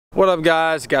What up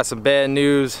guys, got some bad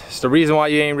news. It's the reason why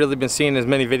you ain't really been seeing as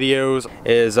many videos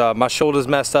is my shoulder's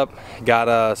messed up.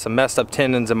 Got some messed up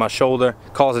tendons in my shoulder,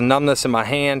 causing numbness in my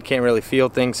hand, can't really feel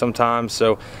things sometimes.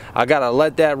 So I gotta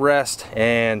let that rest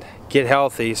and get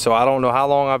healthy. So I don't know how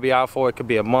long I'll be out for. It could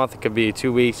be a month, it could be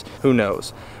 2 weeks, who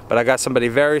knows. But I got somebody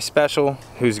very special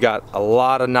who's got a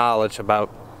lot of knowledge about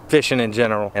fishing in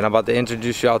general, and I'm about to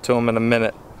introduce y'all to him in a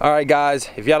minute. Alright guys,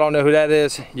 if y'all don't know who that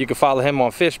is, you can follow him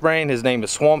on Fishbrain. His name is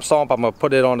Swampstampa. I'm going to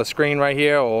put it on the screen right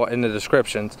here or in the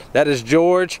descriptions. That is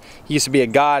George. He used to be a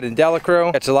guide in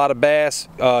Delacroix. Catch a lot of bass.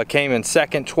 Came in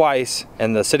second twice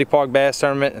in the City Park Bass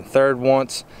Tournament and third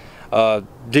once.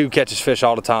 Dude catches fish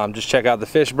all the time. Just check out the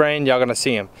Fishbrain. Y'all going to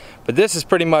see him. But this is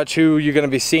pretty much who you're going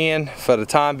to be seeing for the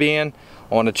time being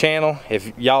on the channel.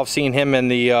 If y'all have seen him in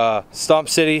the Stump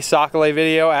City Sockeye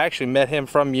video, I actually met him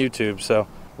from YouTube. So.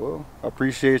 Well, I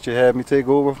appreciate you having me take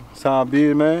over time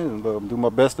being, man, and do my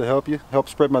best to help you, help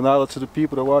spread my knowledge to the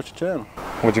people that watch your channel.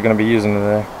 What you gonna be using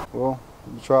today? Well,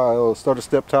 try start a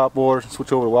step top board,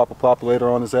 switch over to Whopper Plopper later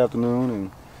on this afternoon,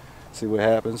 and see what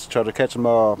happens. Try to catch some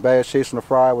bass chasing the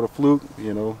fry with a fluke.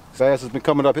 You know, bass has been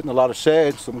coming up hitting a lot of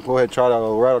shad, so I'm gonna go ahead and try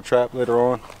a rattle trap later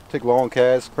on. Take long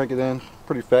casts, crank it in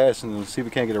pretty fast, and see if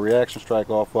we can't get a reaction strike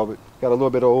off of it. Got a little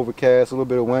bit of overcast, a little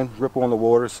bit of wind, ripple on the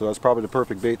water, so that's probably the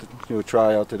perfect bait to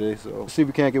try out today. So see if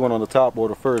we can't get one on the top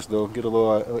water first, though. Get a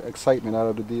little excitement out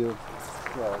of the deal.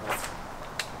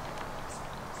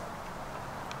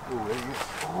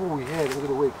 Oh yeah, look at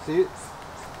the weight. See it?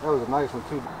 That was a nice one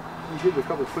too. You give it a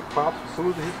couple of quick pops as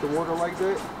soon as it hits the water like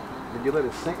that. Then you let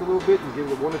it sink a little bit and give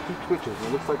it 1 or 2 twitches.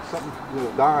 It looks like something,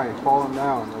 dying, falling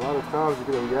down. A lot of times you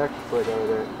get a reaction strike out of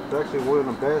that. It's actually one of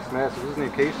them bass masters. His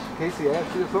name Casey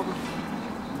Ashley or something.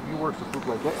 He works a fluke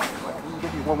like that. He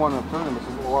gave you one of them tournaments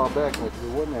a while back. Like,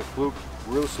 it wasn't that fluke.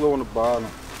 Real slow on the bottom.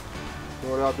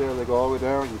 Throw it out there, they go all the way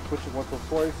down. You twitch it once or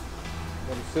twice.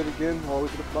 Let it sit again, all the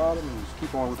way to the bottom, and just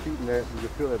keep on repeating that. And you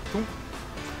feel that boom.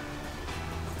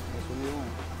 That's what you're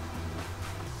on.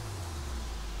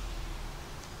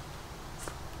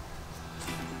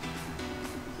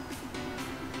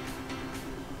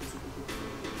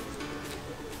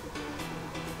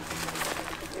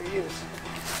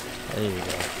 There you go.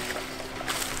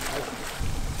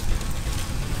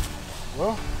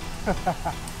 Well, talking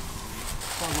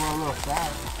about a little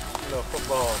side, a little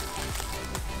football.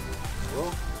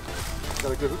 Well,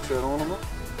 got a good hook set on them.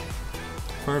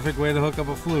 Perfect way to hook up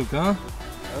a fluke, huh?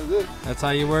 That's it. That's how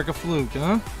you work a fluke,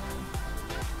 huh?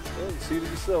 Yeah, you see it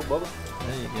yourself, brother.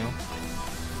 There you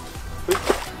go.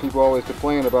 People always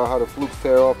complain about how the flukes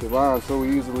tear off the line so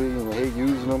easily, and they hate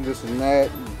using them, this and that.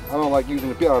 I don't like using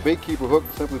the bait keeper hook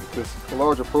simply because the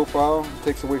larger profile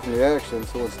takes away from the action.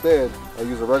 So instead, I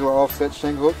use a regular offset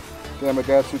shank hook, Gamma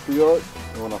Guide 2-3 yard.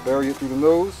 And when I bury it through the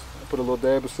nose, I put a little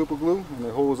dab of super glue, and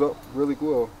it holds up really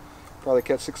well. Probably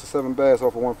catch 6 or 7 bass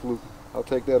off of 1 fluke. I'll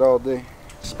take that all day.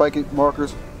 Spike it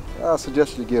markers, I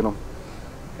suggest you get them.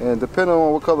 And depending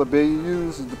on what color bait you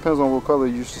use, it depends on what color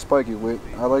you use to spike it with.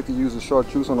 I like to use a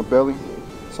chartreuse on the belly.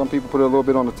 Some people put a little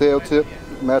bit on the tail tip.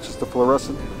 It matches the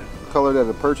fluorescent color that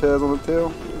the perch has on the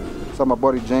tail. So my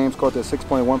buddy James caught that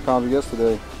 6.1 pounder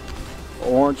yesterday.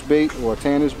 Orange bait or a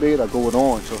tannish bait, I go with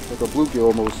orange, so like a bluegill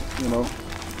almost,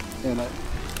 And it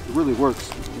really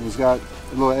works. It's got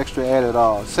a little extra added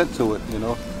scent to it,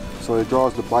 so it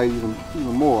draws the bite even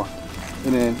more.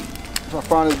 And then if I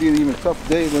find it being an even tough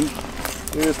day than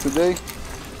it is today,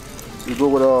 you go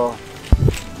with a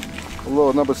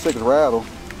little number 6 rattle.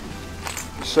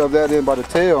 You shove that in by the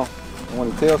tail, and when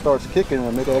the tail starts kicking,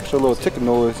 it'll make an extra little ticking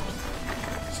noise.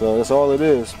 So that's all it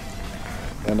is.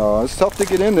 And it's tough to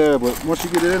get in there, but once you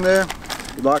get it in there,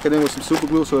 you lock it in with some super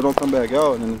glue so it don't come back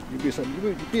out, and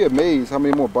you'd be amazed how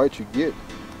many more bites you get.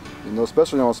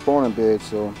 Especially on spawning beds.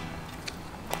 So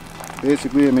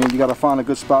basically, you gotta find a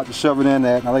good spot to shove it in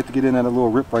at. And I like to get in at a little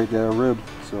rip right there, a rib.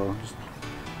 So just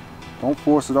don't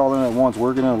force it all in at once.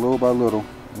 Work it in little by little.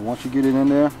 And once you get it in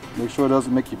there, make sure it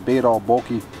doesn't make your bait all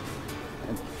bulky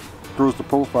and throws the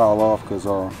profile off, because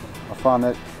I find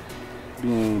that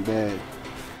being bad.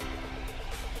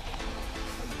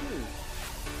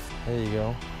 There you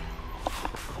go.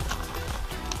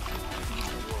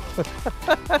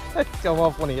 Come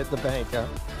off when he hit the bank, huh?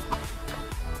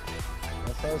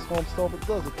 That's how Swampstampa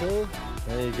does it, cuz.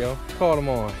 There you go. Caught him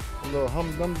on. A little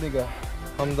hum-dum digger.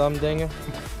 Hum-dum dinger.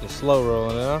 Just slow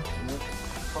rolling it, huh?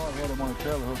 Probably had him on a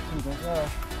trailer hook too,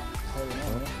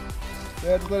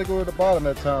 yeah, just let it go to the bottom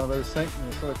that time. Let it sink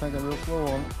and start thinking real slow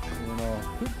on it.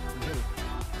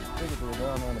 Take it to the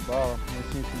down on the bottom. You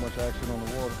don't see too much action on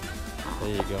the water.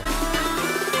 There you go.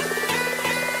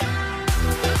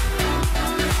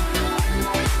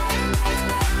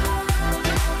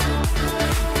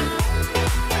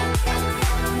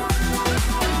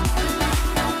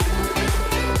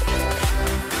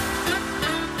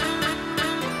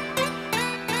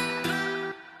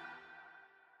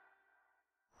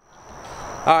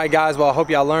 Alright guys, well I hope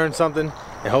y'all learned something,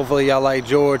 and hopefully y'all like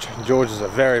George. George is a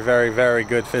very, very, very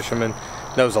good fisherman,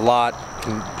 knows a lot,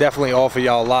 can definitely offer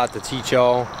y'all a lot to teach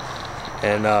y'all,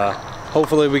 and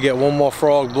hopefully we get one more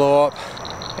frog blow up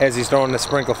as he's throwing the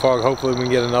sprinkler frog. Hopefully we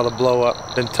can get another blow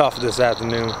up. Been tough this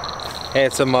afternoon.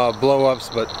 Had some blow ups,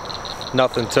 but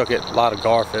nothing took it. A lot of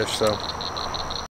garfish, so